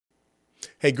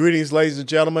Hey, greetings, ladies and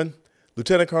gentlemen.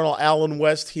 Lieutenant Colonel Alan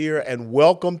West here, and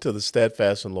welcome to the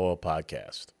Steadfast and Loyal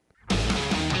podcast. You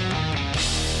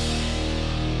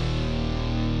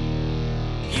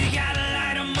gotta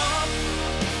light 'em up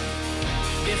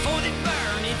before they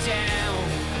burn it down.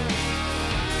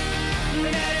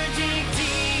 Better dig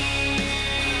deep,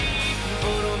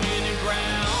 put 'em in the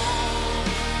ground.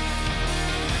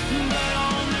 Blood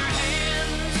on their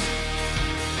hands,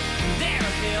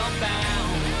 they're hellbound.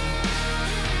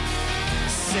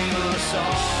 Save us all.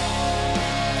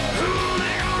 Ooh,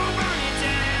 they're gonna burn it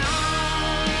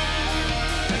down.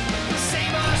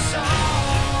 Save us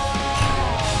all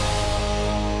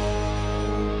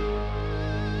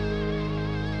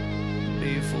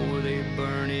before they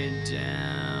burn it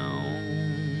down.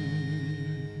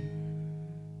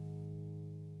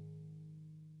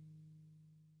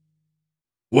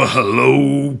 Well,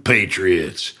 hello,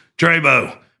 Patriots.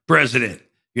 Trebo, President,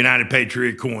 United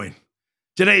Patriot Coin.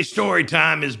 Today's story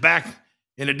time is back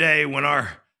in a day when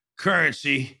our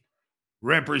currency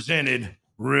represented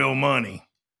real money.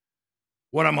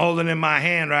 What I'm holding in my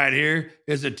hand right here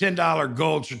is a $10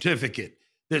 gold certificate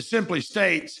that simply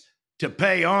states to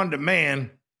pay on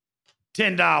demand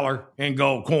 $10 in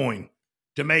gold coin.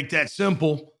 To make that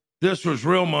simple, this was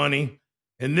real money,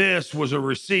 and this was a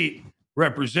receipt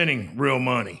representing real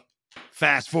money.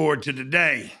 Fast forward to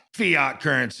today, fiat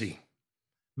currency,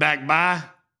 backed by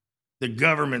the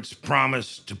government's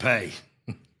promise to pay.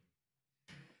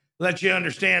 Let you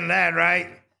understand that, right?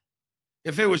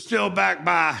 If it was still backed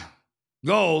by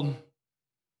gold,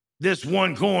 this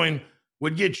one coin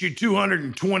would get you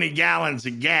 220 gallons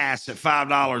of gas at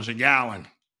 $5 a gallon.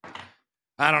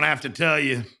 I don't have to tell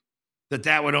you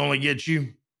that would only get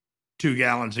you 2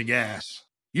 gallons of gas.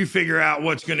 You figure out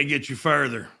what's going to get you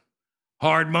further.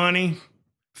 Hard money,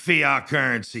 fiat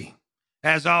currency.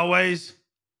 As always,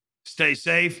 stay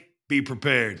safe, be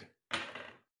prepared.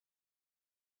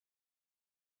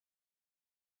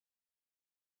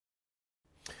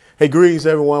 Hey, greetings,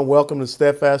 everyone. Welcome to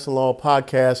Steadfast and Loyal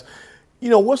podcast. You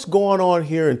know, what's going on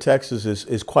here in Texas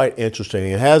is quite interesting.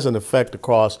 It has an effect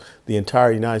across the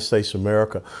entire United States of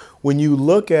America. When you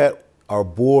look at our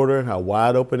border and how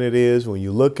wide open it is, when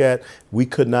you look at, we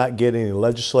could not get any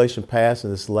legislation passed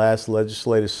in this last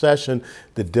legislative session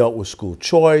that dealt with school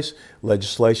choice,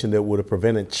 legislation that would have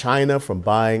prevented China from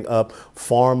buying up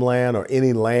farmland or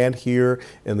any land here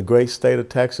in the great state of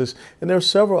Texas. And there are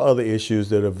several other issues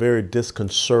that are very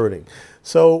disconcerting.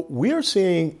 So we are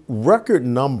seeing record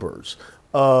numbers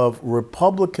of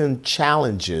Republican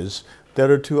challenges that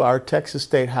are to our Texas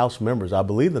State House members. I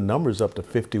believe the number is up to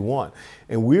 51.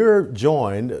 And we're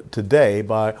joined today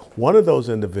by one of those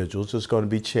individuals that's going to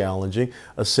be challenging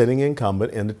a sitting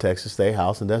incumbent in the Texas State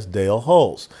House, and that's Dale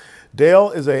Huls.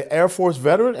 Dale is an Air Force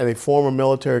veteran and a former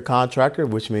military contractor,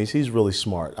 which means he's really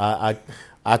smart.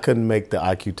 I couldn't make the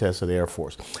IQ test of the Air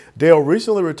Force. Dale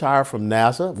recently retired from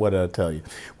NASA, what did I tell you,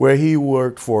 where he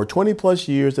worked for 20 plus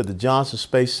years at the Johnson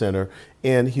Space Center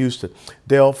in Houston.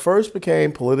 Dale first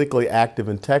became politically active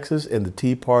in Texas in the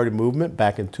Tea Party movement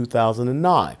back in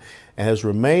 2009 and has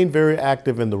remained very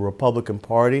active in the Republican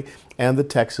Party and the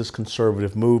Texas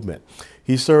conservative movement.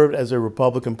 He served as a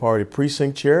Republican Party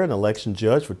precinct chair and election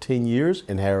judge for 10 years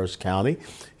in Harris County.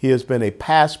 He has been a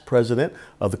past president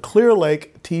of the Clear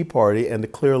Lake Tea Party and the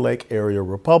Clear Lake area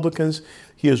Republicans.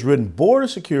 He has written border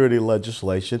security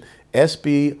legislation,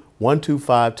 SB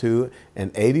 1252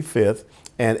 and 85th,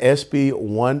 and SB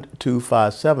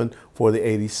 1257 for the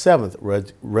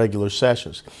 87th regular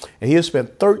sessions. And he has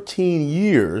spent 13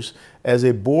 years as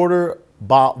a border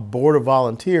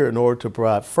volunteer in order to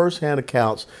provide firsthand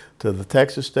accounts to the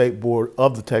Texas State Board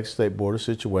of the Texas State border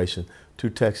situation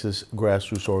to Texas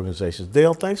grassroots organizations.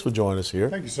 Dale, thanks for joining us here.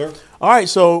 Thank you, sir. All right,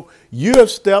 so you have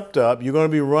stepped up. You're going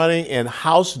to be running in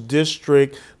House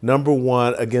District number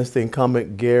 1 against the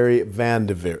incumbent Gary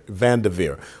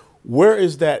Vanderveer. Where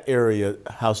is that area,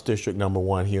 House District number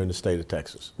 1 here in the state of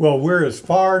Texas? Well, we're as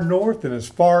far north and as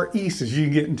far east as you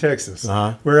can get in Texas.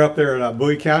 We're up there in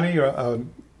Bowie County,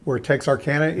 where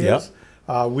Texarkana is.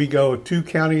 Yep. We go 2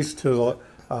 counties to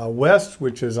the west,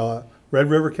 which is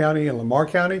Red River County and Lamar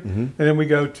County. And then we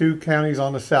go 2 counties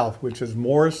on the south, which is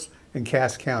Morris and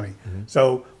Cass County.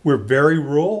 So we're very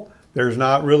rural. There's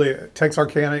not really,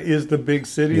 Texarkana is the big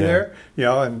city there, you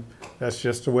know, and that's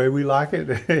just the way we like it.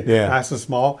 Nice and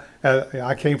small.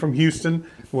 I came from Houston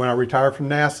when I retired from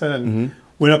NASA and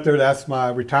went up there. That's my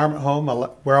retirement home,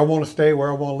 where I want to stay, where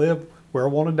I want to live, where I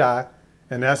want to die.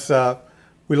 And that's,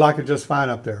 we like it just fine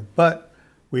up there. But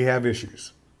we have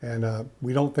issues. And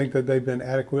we don't think that they've been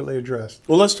adequately addressed.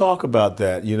 Well, let's talk about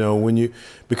that.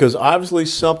 Because obviously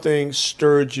something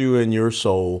stirred you in your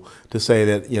soul to say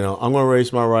that, I'm going to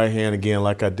raise my right hand again,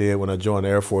 like I did when I joined the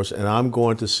Air Force, and I'm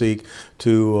going to seek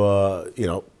to,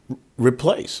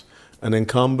 replace an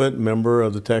incumbent member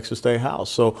of the Texas State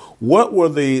House. So what were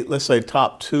the, let's say,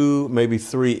 top 2, maybe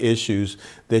 3 issues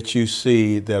that you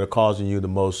see that are causing you the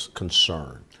most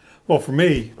concern? Well, for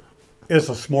me, it's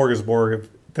a smorgasbord of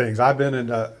things. I've been in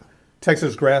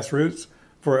Texas grassroots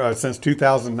for since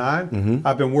 2009. Mm-hmm.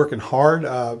 I've been working hard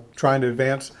trying to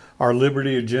advance our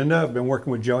liberty agenda. I've been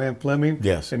working with Joanne Fleming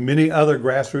Yes. and many other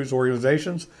grassroots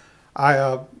organizations.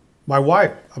 My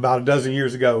wife, about a dozen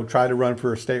years ago, tried to run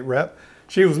for a state rep.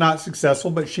 She was not successful,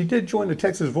 but she did join the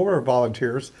Texas Voter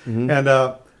Volunteers. Mm-hmm.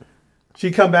 And she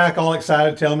come back all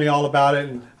excited, telling me all about it.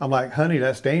 And I'm like, honey,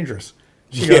 that's dangerous.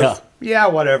 She goes, yeah,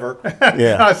 whatever.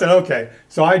 Yeah. I said, okay.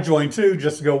 So I joined too,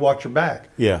 just to go watch her back.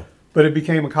 Yeah. But it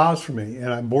became a cause for me.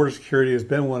 And border security has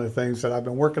been one of the things that I've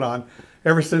been working on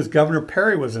ever since Governor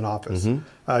Perry was in office.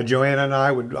 Mm-hmm. Joanna and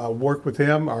I would work with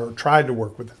him, or tried to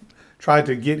work with him, tried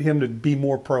to get him to be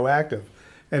more proactive.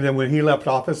 And then when he left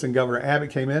office and Governor Abbott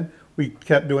came in, we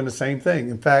kept doing the same thing.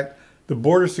 In fact, the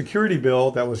border security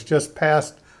bill that was just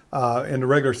passed in the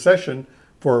regular session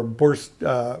for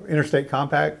interstate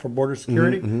compact for border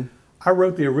security, Mm-hmm. I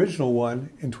wrote the original one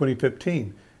in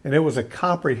 2015, and it was a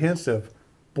comprehensive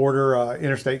border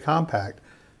interstate compact.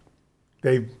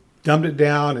 They dumbed it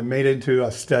down and made it into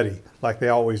a study like they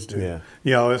always do.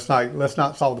 Yeah. It's like, let's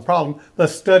not solve the problem,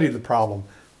 let's study the problem.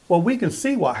 Well, we can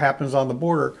see what happens on the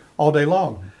border all day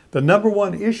long. The number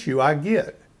one issue I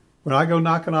get when I go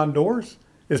knocking on doors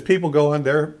is people going,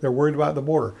 they're worried about the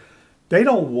border. They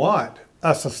don't want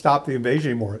us to stop the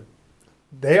invasion anymore.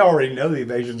 They already know the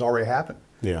invasion's already happened.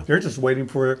 Yeah. They're just waiting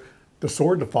for the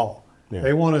sword to fall. Yeah.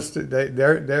 They want us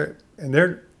to.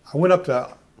 I went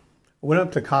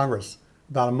up to Congress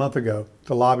about a month ago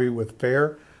to lobby with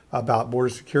FAIR about border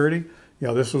security.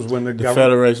 This was when the government,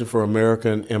 Federation for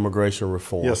American Immigration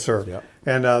Reform. yes, sir. Yep.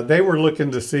 And they were looking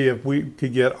to see if we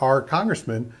could get our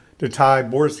congressman to tie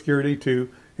border security to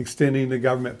extending the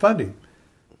government funding.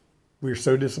 We were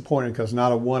so disappointed because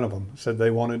not a one of them said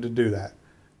they wanted to do that.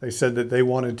 They said that they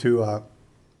wanted to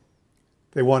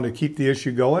keep the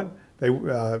issue going.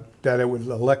 That it would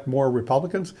elect more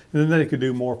Republicans, and then they could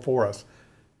do more for us.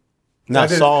 Not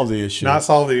solve the issue. Not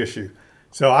solve the issue.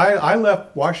 So I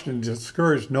left Washington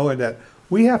discouraged, knowing that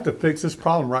we have to fix this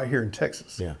problem right here in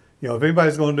Texas. Yeah. If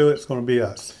anybody's going to do it, it's going to be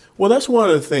us. Well, that's one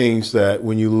of the things that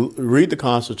when you read the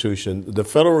Constitution, the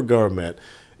federal government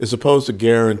is supposed to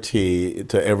guarantee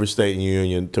to every state and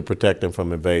union to protect them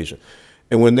from invasion.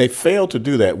 And when they fail to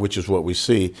do that, which is what we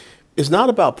see, it's not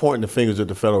about pointing the fingers at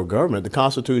the federal government. The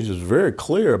Constitution is very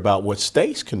clear about what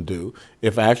states can do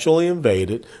if actually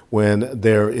invaded when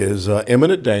there is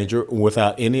imminent danger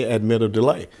without any admitted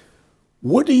delay.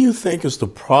 What do you think is the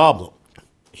problem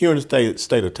here in the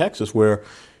state of Texas where,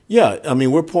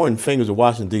 we're pointing fingers at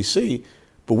Washington, D.C.,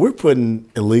 but we're putting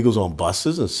illegals on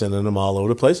buses and sending them all over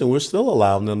the place, and we're still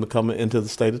allowing them to come into the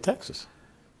state of Texas?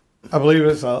 I believe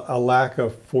it's a lack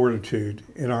of fortitude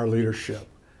in our leadership.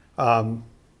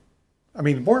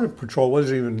 Border Patrol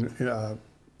wasn't even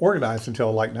organized until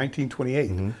like 1928.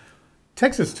 Mm-hmm.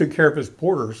 Texas took care of its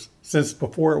borders since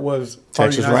before it was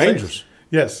Texas Rangers.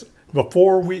 Yes.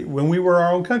 When we were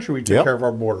our own country, we took care of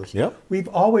our borders. Yep. We've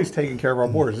always taken care of our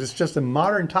borders. It's just in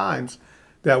modern times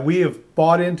that we have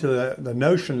bought into the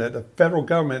notion that the federal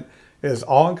government is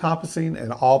all-encompassing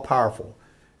and all-powerful.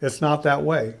 It's not that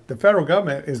way. The federal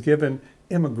government is given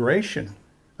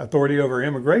authority over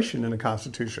immigration in the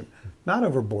Constitution, not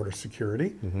over border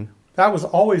security. Mm-hmm. That was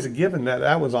always a given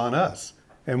that was on us.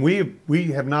 And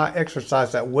we have not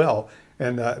exercised that well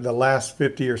in the last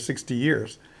 50 or 60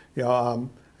 years.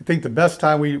 I think the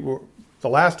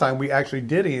last time we actually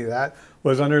did any of that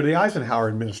was under the Eisenhower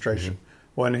administration, mm-hmm.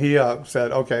 when he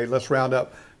said, okay, let's round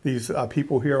up these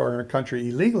people here in our country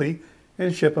illegally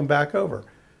and ship them back over.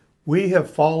 We have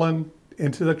fallen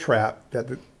into the trap that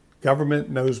the government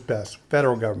knows best,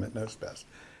 federal government knows best.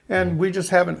 And we just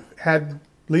haven't had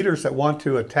leaders that want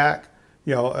to attack,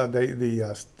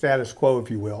 the status quo, if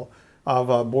you will,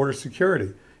 of border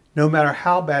security. No matter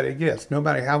how bad it gets, no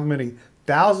matter how many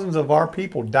thousands of our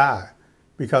people die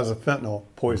because of fentanyl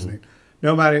poisoning, mm-hmm.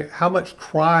 no matter how much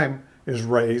crime is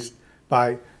raised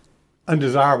by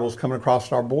undesirables coming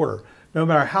across our border, no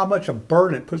matter how much a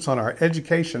burden it puts on our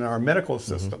education and our medical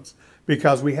systems, mm-hmm.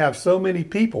 because we have so many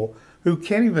people who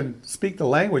can't even speak the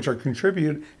language or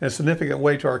contribute in a significant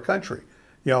way to our country.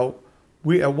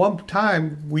 We at one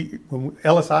time, when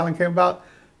Ellis Island came about,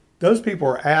 those people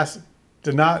were asked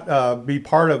to not be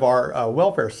part of our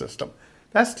welfare system.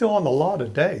 That's still on the law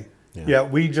today. Yeah.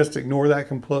 Yet we just ignore that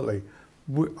completely.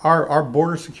 Our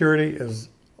border security is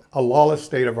a lawless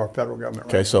state of our federal government.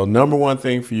 Okay, right so number one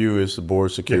thing for you is the border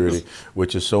security, Yes.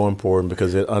 which is so important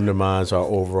because it undermines our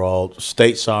overall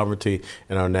state sovereignty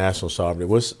and our national sovereignty.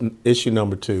 What's issue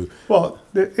number two? Well,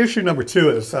 the issue number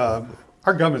two is our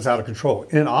government's out of control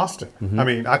in Austin. I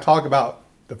mean, I talk about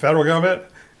the federal government,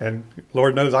 and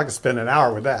Lord knows I could spend an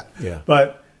hour with that. Yeah.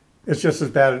 But it's just as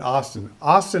bad in Austin.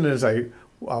 Austin is a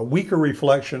weaker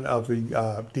reflection of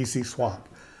the D.C. swamp.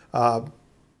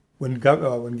 When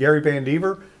Gary Van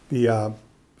Dever, the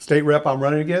state rep I'm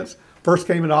running against, first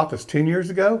came into office 10 years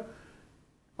ago,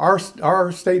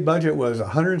 our state budget was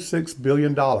 $106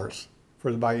 billion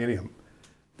for the biennium.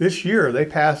 This year, they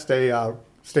passed a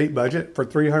state budget for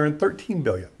 $313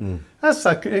 billion. That's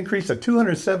an increase of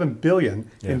 $207 billion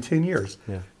in 10 years.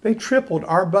 Yeah. They tripled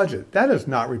our budget. That is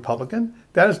not Republican.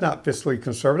 That is not fiscally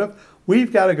conservative.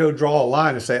 We've got to go draw a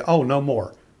line and say, oh, no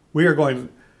more. We are going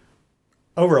to,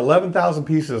 over 11,000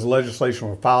 pieces of legislation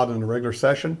were filed in the regular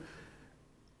session.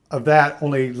 Of that,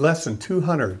 only less than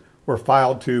 200 were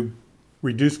filed to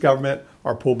reduce government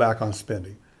or pull back on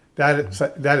spending.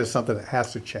 That is something that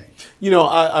has to change. You know,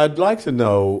 I'd like to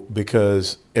know,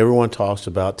 because everyone talks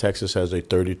about Texas has a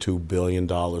 $32 billion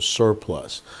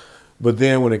surplus. But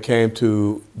then when it came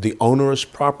to the onerous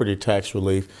property tax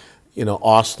relief, you know,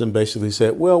 Austin basically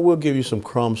said, well, we'll give you some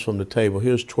crumbs from the table.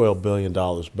 Here's $12 billion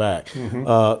back.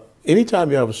 Anytime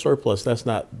you have a surplus, that's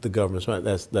not the government's money.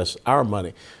 That's our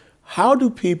money. How do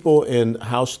people in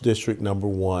House District number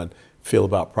 1 feel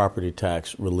about property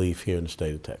tax relief here in the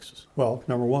state of Texas? Well,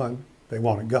 number one, they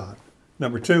want it gone.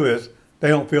 Number two is they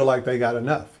don't feel like they got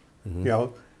enough. You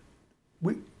know,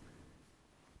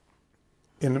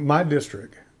 in my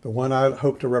district, the one I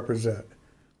hope to represent,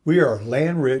 we are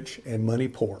land rich and money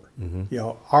poor. You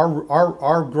know,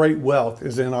 our great wealth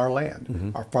is in our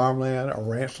land, our farmland, our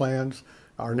ranch lands,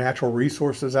 our natural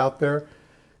resources out there,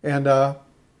 and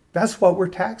that's what we're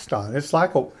taxed on. It's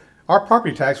like our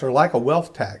property tax are like a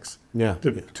wealth tax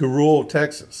to rural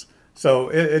Texas. So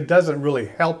it doesn't really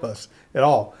help us at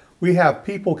all. We have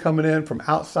people coming in from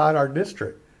outside our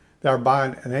district that are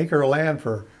buying an acre of land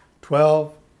for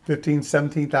 $12,000,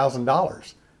 $15,000,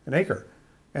 $17,000 an acre.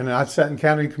 And I sat in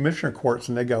county commissioner courts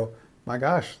and they go, my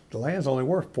gosh, the land's only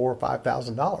worth $4,000 or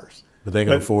 $5,000. But they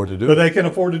can afford to do it. But they can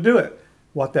afford to do it.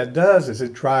 What that does is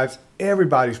it drives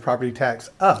everybody's property tax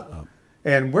up.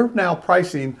 And we're now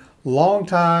pricing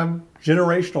long-time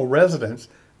generational residents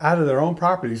out of their own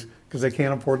properties because they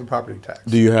can't afford the property tax.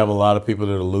 Do you have a lot of people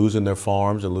that are losing their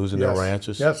farms and losing their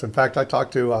ranches? Yes. In fact, I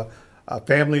talked to a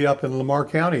family up in Lamar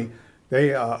County.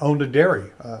 They owned a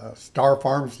dairy, Star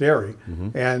Farms Dairy.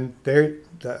 And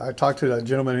I talked to the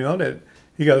gentleman who owned it.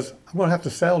 He goes, I'm going to have to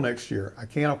sell next year. I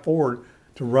can't afford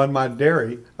to run my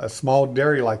dairy, a small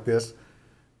dairy like this,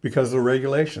 because of the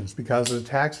regulations, because of the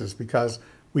taxes, because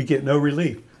we get no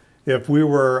relief. If we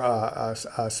were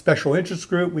a special interest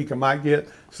group, we might get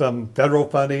some federal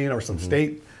funding or some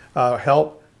state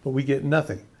help, but we get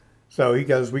nothing. So he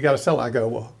goes, we got to sell it. I go,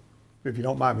 well, if you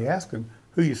don't mind me asking,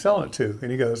 who are you selling it to? And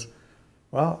he goes,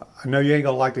 well, I know you ain't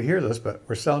going to like to hear this, but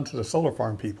we're selling to the solar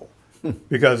farm people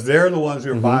because they're the ones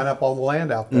who are buying up all the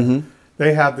land out there.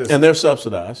 They have this. And they're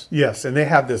subsidized. Yes, and they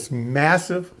have this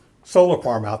massive solar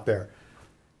farm out there.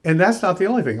 And that's not the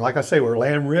only thing. Like I say, we're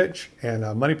land rich and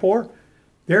money poor.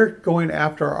 They're going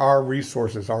after our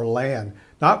resources, our land,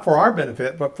 not for our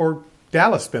benefit, but for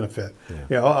Dallas' benefit. You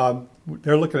know,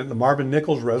 they're looking at the Marvin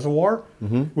Nichols Reservoir,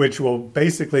 which will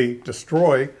basically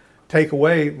take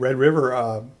away Red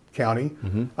River County,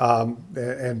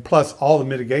 and plus all the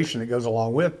mitigation that goes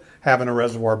along with having a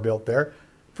reservoir built there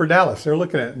for Dallas. They're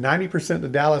looking at 90% to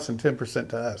Dallas and 10%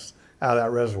 to us out of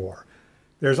that reservoir.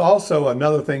 There's also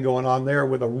another thing going on there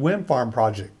with a wind farm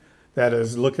project that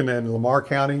is looking in Lamar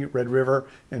County, Red River,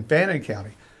 and Fannin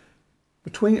County.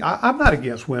 I'm not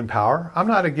against wind power. I'm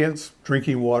not against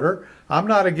drinking water. I'm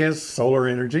not against solar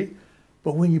energy.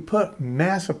 But when you put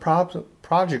massive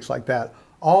projects like that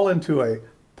all into a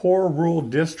poor rural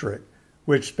district,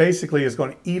 which basically is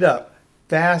going to eat up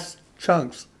vast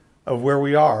chunks of where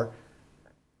we are,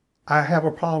 I have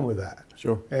a problem with that.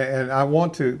 Sure. And I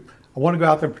want to go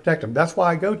out there and protect them. That's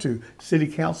why I go to city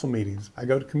council meetings. I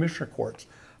go to commissioner courts.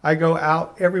 I go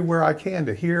out everywhere I can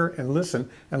to hear and listen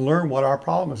and learn what our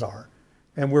problems are.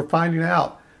 And we're finding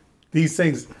out these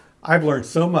things. I've learned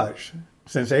so much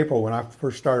since April when I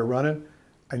first started running.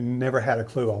 I never had a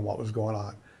clue on what was going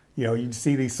on. You know, you'd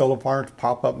see these solar farms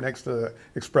pop up next to the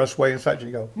expressway and such,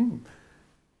 and you go,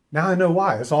 now I know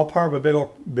why. It's all part of a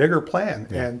bigger plan.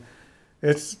 And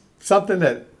it's something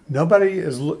that nobody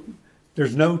is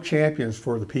there's no champions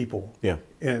for the people Yeah.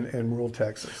 in rural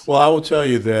Texas. Well, I will tell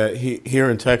you that here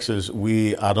in Texas,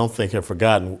 I don't think have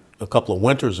forgotten a couple of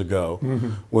winters ago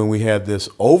when we had this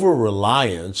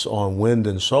over-reliance on wind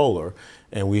and solar,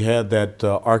 and we had that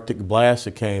Arctic blast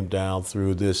that came down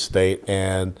through this state,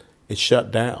 and it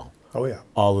shut down Oh, yeah.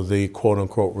 all of the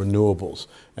quote-unquote renewables.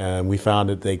 And we found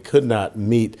that they could not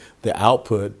meet the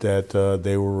output that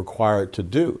they were required to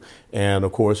do. And,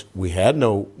 of course, we had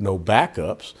no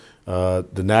backups.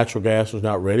 The natural gas was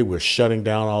not ready. We're shutting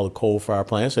down all the coal-fired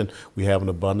plants, and we have an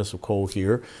abundance of coal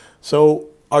here. So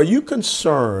are you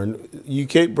concerned, you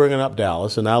keep bringing up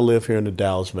Dallas, and I live here in the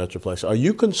Dallas Metroplex. Are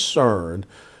you concerned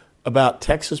about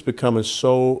Texas becoming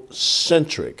so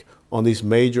centric on these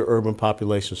major urban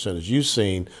population centers? You've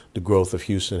seen the growth of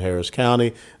Houston, Harris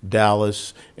County,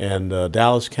 Dallas, and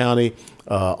Dallas County,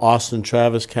 Austin,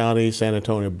 Travis County, San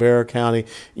Antonio, Bexar County.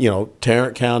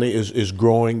 Tarrant County is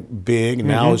growing big, and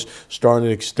now is starting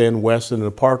to extend west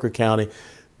into Parker County.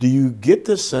 Do you get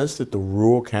the sense that the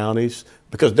rural counties,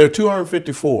 because there are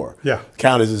 254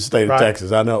 counties in the state of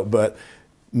Texas, I know, but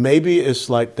maybe it's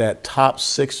like that top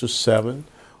 6 or 7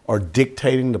 are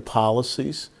dictating the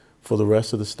policies for the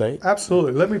rest of the state?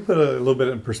 Absolutely. Let me put a little bit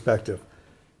in perspective.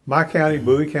 My county,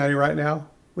 Bowie County, right now,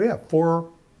 we have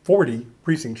 440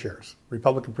 precinct chairs,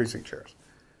 Republican precinct chairs.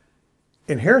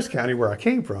 In Harris County, where I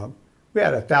came from, we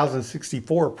had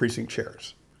 1,064 precinct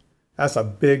chairs. That's a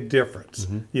big difference.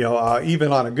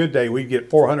 Even on a good day, we get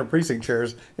 400 precinct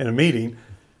chairs in a meeting.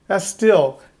 That's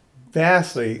still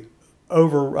vastly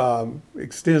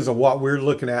extends of what we're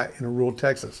looking at in rural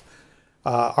Texas.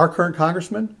 Our current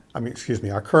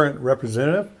our current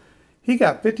representative, he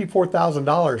got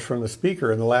 $54,000 from the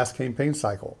speaker in the last campaign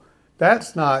cycle.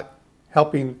 That's not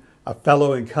helping a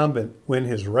fellow incumbent win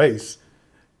his race.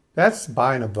 That's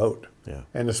buying a vote. Yeah.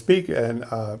 And the speaker and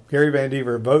Gary Van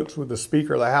Dever votes with the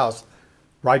Speaker of the House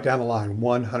right down the line,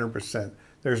 100%.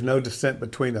 There's no dissent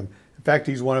between them. In fact,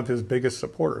 he's one of his biggest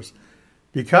supporters.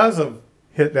 Because of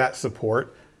that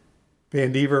support,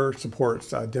 Van Dever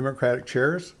supports Democratic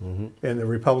chairs in the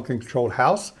Republican-controlled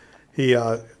House. He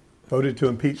voted to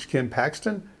impeach Ken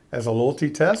Paxton as a loyalty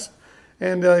test,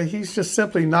 and he's just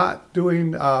simply not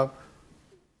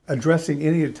addressing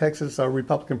any of Texas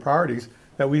Republican priorities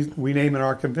that we name in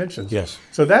our conventions. Yes.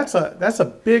 So that's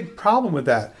a big problem with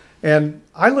that. And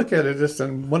I look at it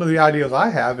and one of the ideas I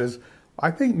have is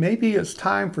I think maybe it's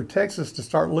time for Texas to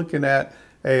start looking at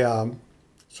a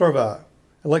sort of a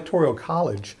electoral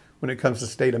college when it comes to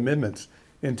state amendments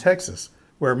in Texas,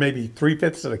 where maybe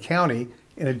 3/5 of the county,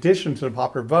 in addition to the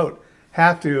popular vote,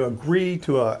 have to agree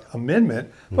to an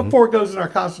amendment before it goes in our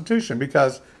Constitution,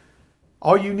 because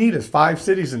all you need is 5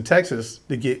 cities in Texas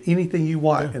to get anything you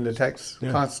want in the Texas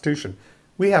Constitution.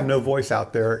 We have no voice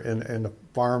out there in the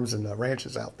farms and the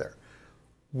ranches out there.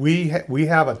 We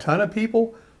have a ton of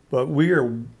people, but we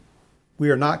are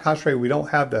not concentrated. We don't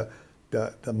have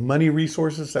the money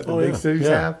resources that the big cities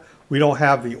have. We don't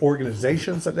have the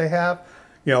organizations that they have.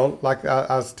 Like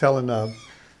I was telling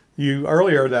you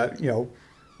earlier that,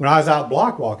 when I was out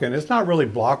block walking, it's not really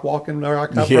block walking where I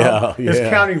come from. It's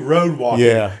county road walking.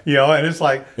 And it's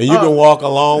like... And you can walk a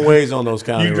long ways on those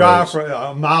county roads. You drive for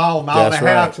a mile and a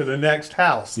half to the next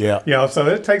house. So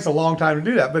it takes a long time to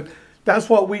do that. But that's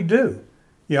what we do.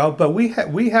 But we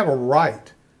have a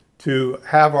right to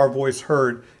have our voice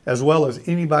heard as well as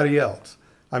anybody else.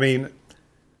 I mean,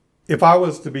 if I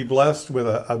was to be blessed with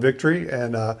a victory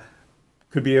and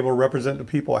could be able to represent the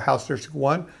people at House District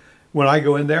 1, when I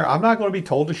go in there, I'm not going to be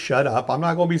told to shut up. I'm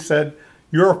not going to be said,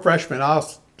 you're a freshman. I'll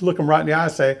look them right in the eye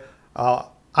and say,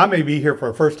 I may be here for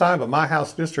the first time, but my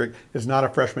House district is not a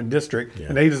freshman district,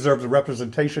 and they deserve the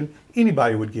representation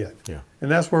anybody would get. And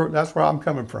that's where I'm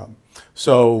coming from.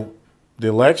 So the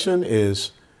election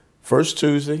is first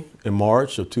Tuesday in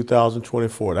March of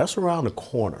 2024. That's around the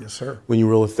corner. Yes, sir. When you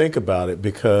really think about it,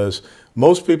 because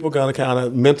most people are going to kind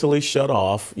of mentally shut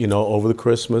off, over the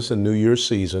Christmas and New Year's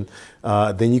season.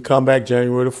 Then you come back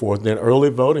January the 4th. Then early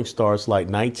voting starts like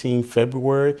 19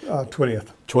 February. 20th.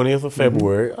 20th of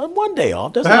February. One day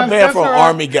off. That's not bad for an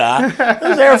Army guy.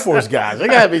 Those Air Force guys. They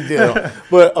got to be deal.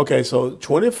 But, okay, so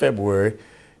 20th February,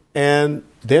 and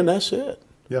then that's it.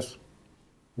 Yes.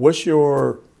 What's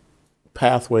your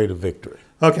pathway to victory?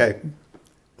 Okay.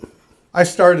 I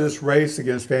started this race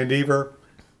against Van Dever,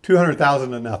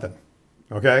 $200,000 to nothing.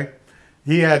 Okay?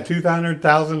 He had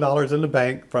 $200,000 in the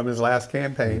bank from his last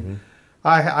campaign.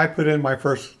 I put in my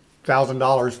first $1,000,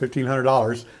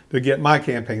 $1,500 to get my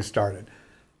campaign started.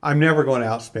 I'm never going to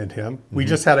outspend him. We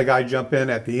just had a guy jump in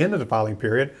at the end of the filing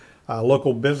period, a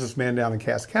local businessman down in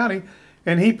Cass County,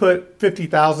 and he put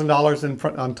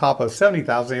 $50,000 on top of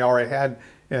 $70,000 he already had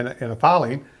in a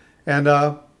filing.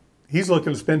 And he's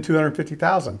looking to spend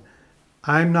 $250,000.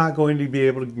 I'm not going to be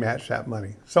able to match that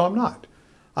money. So I'm not.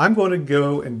 I'm going to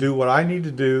go and do what I need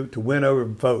to do to win over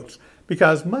votes,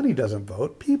 because money doesn't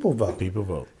vote, people vote. People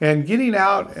vote. And getting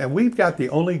out, and we've got the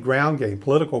only ground game,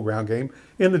 political ground game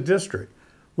in the district.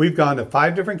 We've gone to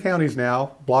 5 different counties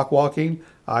now, block walking.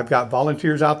 I've got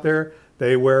volunteers out there.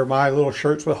 They wear my little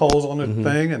shirts with holes on the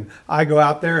thing, and I go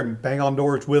out there and bang on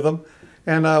doors with them.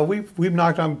 And we've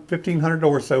knocked on 1,500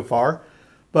 doors so far,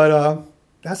 but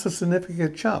that's a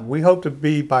significant chunk. We hope to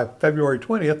be by February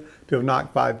 20th to have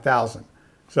knocked 5,000.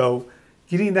 So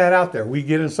getting that out there, we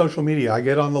get in social media, I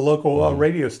get on the local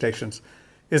radio stations,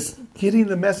 is getting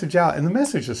the message out, and the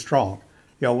message is strong.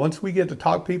 You know, once we get to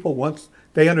talk to people, once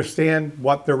they understand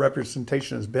what their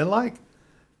representation has been like,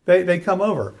 they come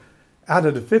over. Out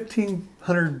of the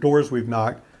 1,500 doors we've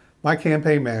knocked, my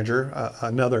campaign manager,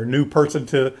 another new person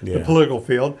to the political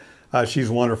field, she's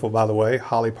wonderful, by the way,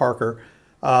 Holly Parker,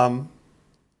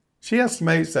 she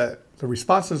estimates that the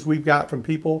responses we've got from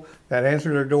people that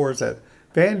answer their doors, that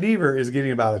Van Dever is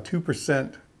getting about a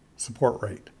 2% support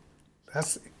rate.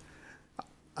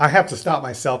 I have to stop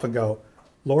myself and go,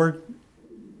 Lord,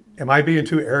 am I being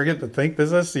too arrogant to think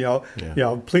this? You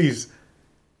know, please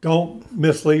don't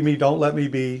mislead me. Don't let me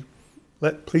be.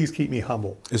 Please keep me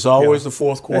humble. It's always the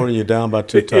fourth quarter. You're down by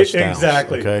 2 touchdowns.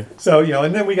 Exactly. Okay. So, you know,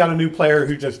 and then we got a new player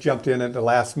who just jumped in at the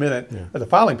last minute of the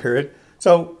filing period.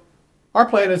 So our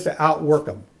plan is to outwork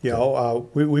them. You know,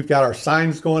 we've got our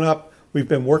signs going up. We've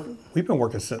been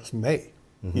working since May.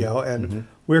 You know, and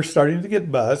we're starting to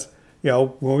get buzz. You know,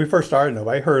 when we first started,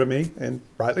 nobody heard of me, and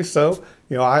rightly so.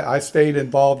 You know, I stayed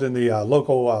involved in the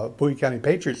local Bowie County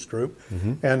Patriots group,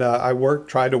 and I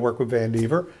tried to work with Van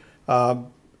Dever,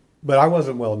 but I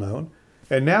wasn't well known.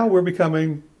 And now we're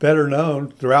becoming better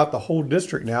known throughout the whole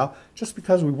district now, just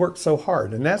because we worked so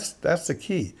hard, and that's the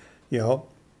key. You know,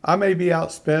 I may be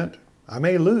outspent, I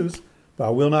may lose, but I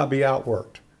will not be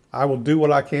outworked. I will do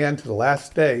what I can to the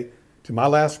last day, to my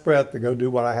last breath, to go do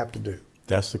what I have to do.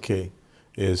 That's the key.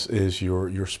 Is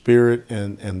your spirit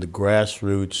and the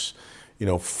grassroots, you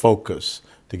know, focus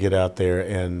to get out there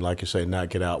and, like you say, not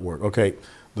get outworked. Okay,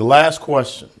 the last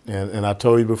question, and I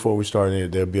told you before we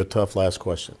started, there'll be a tough last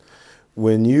question.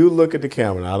 When you look at the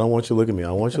camera, and I don't want you to look at me,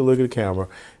 I want you to look at the camera,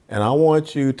 and I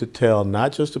want you to tell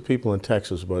not just the people in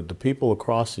Texas, but the people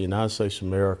across the United States of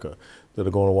America that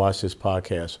are going to watch this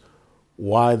podcast,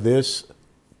 why this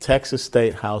Texas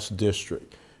State House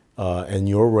District and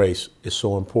your race is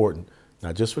so important.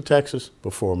 Not just for Texas,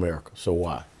 but for America. So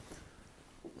why?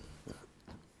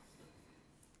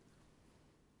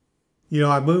 You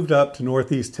know, I moved up to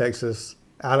Northeast Texas,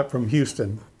 from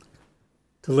Houston,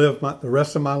 to live the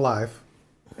rest of my life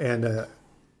and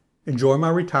enjoy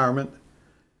my retirement,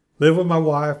 live with my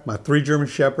wife, my 3 German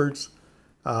Shepherds,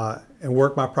 and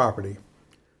work my property.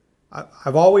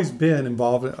 I've always been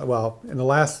involved, in the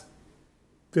last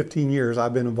 15 years,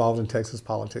 I've been involved in Texas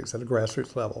politics at a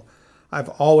grassroots level. I've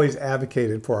always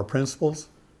advocated for our principles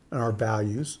and our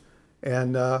values,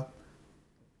 and the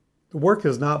work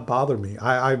has not bothered me.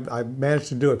 I managed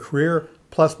to do a career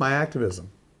plus my activism.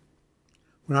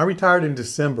 When I retired in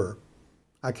December,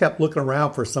 I kept looking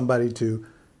around for somebody to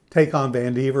take on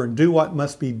Van Dever and do what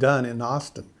must be done in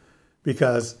Austin,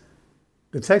 because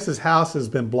the Texas House has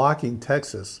been blocking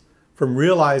Texas from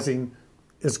realizing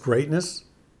its greatness.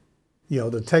 You know,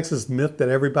 the Texas myth that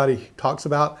everybody talks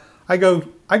about. I go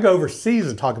overseas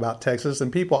and talk about Texas,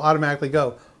 and people automatically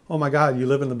go, oh my God, you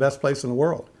live in the best place in the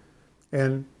world.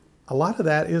 And a lot of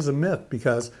that is a myth,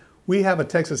 because we have a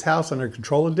Texas House under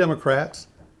control of Democrats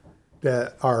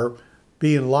that are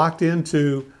being locked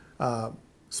into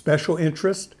special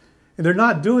interest, and they're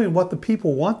not doing what the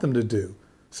people want them to do.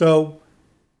 So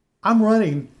I'm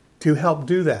running to help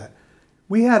do that.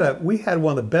 We had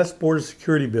one of the best border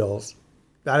security bills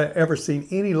that I've ever seen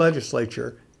any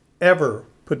legislature ever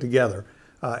put together,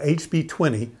 HB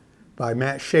 20 by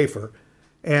Matt Schaefer.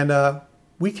 And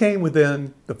we came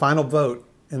within the final vote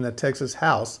in the Texas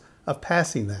House of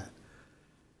passing that.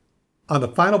 On the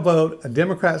final vote, a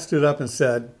Democrat stood up and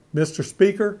said, Mr.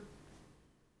 Speaker,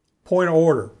 point of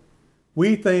order.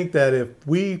 We think that if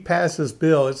we pass this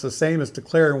bill, it's the same as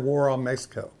declaring war on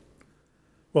Mexico.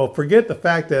 Well, forget the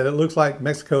fact that it looks like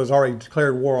Mexico has already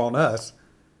declared war on us.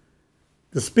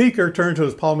 The Speaker turned to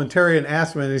his parliamentarian and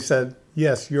asked him, and he said,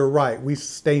 yes, you're right. We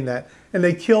sustained that. And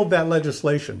they killed that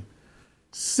legislation.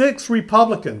 6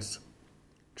 Republicans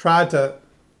tried to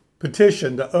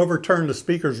petition to overturn the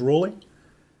Speaker's ruling.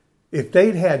 If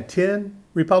they'd had 10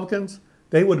 Republicans,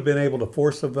 they would have been able to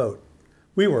force a vote.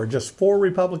 We were just 4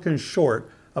 Republicans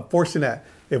short of forcing that.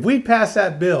 If we'd passed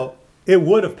that bill, it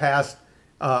would have passed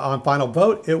on final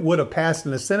vote, it would have passed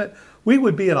in the Senate. We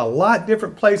would be in a lot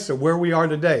different place than where we are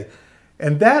today.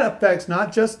 And that affects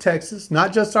not just Texas,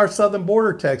 not just our southern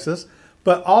border Texas,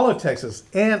 but all of Texas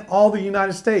and all the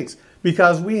United States,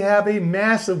 because we have a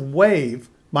massive wave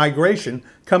migration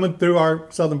coming through our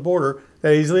southern border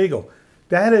that is illegal.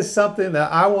 That is something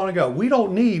that I want to go. We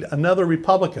don't need another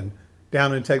Republican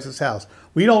down in Texas House.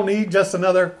 We don't need just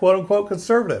another quote unquote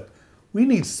conservative. We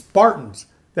need Spartans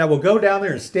that will go down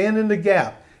there and stand in the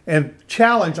gap and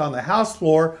challenge on the House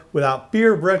floor without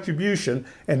fear of retribution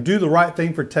and do the right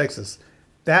thing for Texas.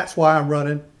 That's why I'm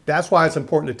running. That's why it's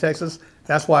important to Texas.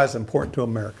 That's why it's important to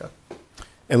America.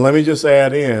 And let me just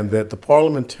add in that the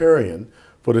parliamentarian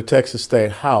for the Texas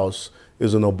State House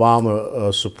is an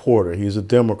Obama supporter. He's a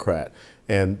Democrat.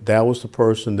 And that was the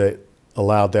person that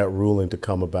allowed that ruling to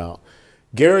come about.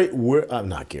 Dale,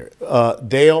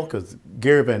 because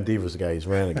Gary Van Dever's the guy he's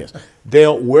ran against.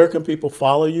 Dale, where can people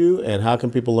follow you and how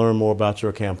can people learn more about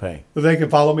your campaign? Well, they can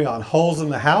follow me on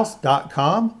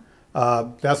hulsinthehouse.com.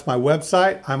 That's my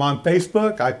website. I'm on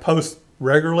Facebook. I post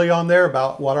regularly on there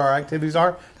about what our activities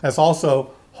are. That's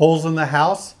also Huls in the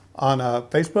House on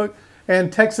Facebook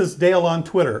and Texas Dale on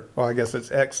Twitter. Or I guess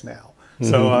it's X now.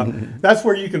 So that's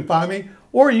where you can find me.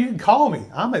 Or you can call me.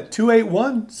 I'm at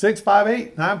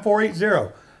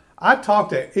 281-658-9480. I talk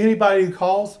to anybody who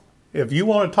calls. If you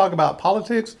want to talk about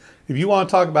politics, if you want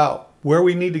to talk about where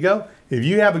we need to go, if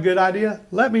you have a good idea,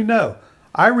 let me know.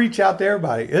 I reach out to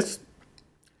everybody. It's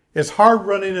hard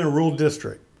running in a rural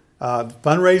district.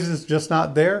 Fundraising is just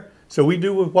not there. So we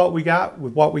do with what we got,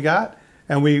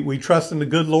 and we trust in the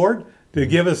good Lord to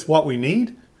give us what we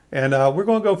need. And we're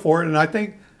going to go for it. And I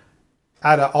think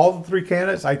out of all the three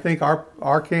candidates, I think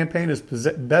our campaign is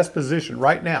best positioned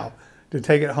right now to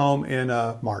take it home in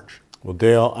March. Well,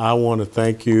 Dale, I want to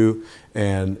thank you,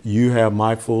 and you have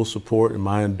my full support and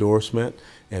my endorsement.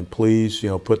 And please,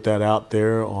 put that out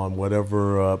there on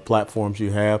whatever platforms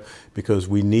you have, because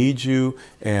we need you.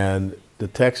 And the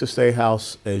Texas State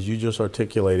House, as you just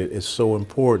articulated, is so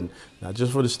important, not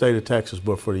just for the state of Texas,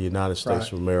 but for the United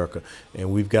States of America.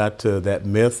 And we've got that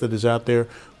myth that is out there,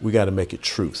 we got to make it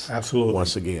truth. Absolutely.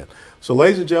 Once again. So,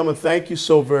 ladies and gentlemen, thank you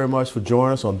so very much for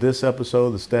joining us on this episode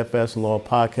of the Steadfast in Law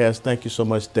podcast. Thank you so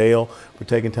much, Dale, for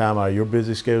taking time out of your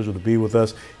busy schedule to be with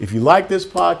us. If you like this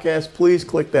podcast, please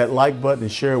click that like button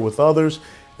and share it with others.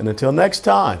 And until next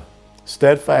time,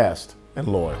 steadfast and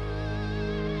loyal.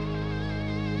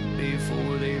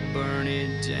 Before they burn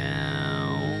it down.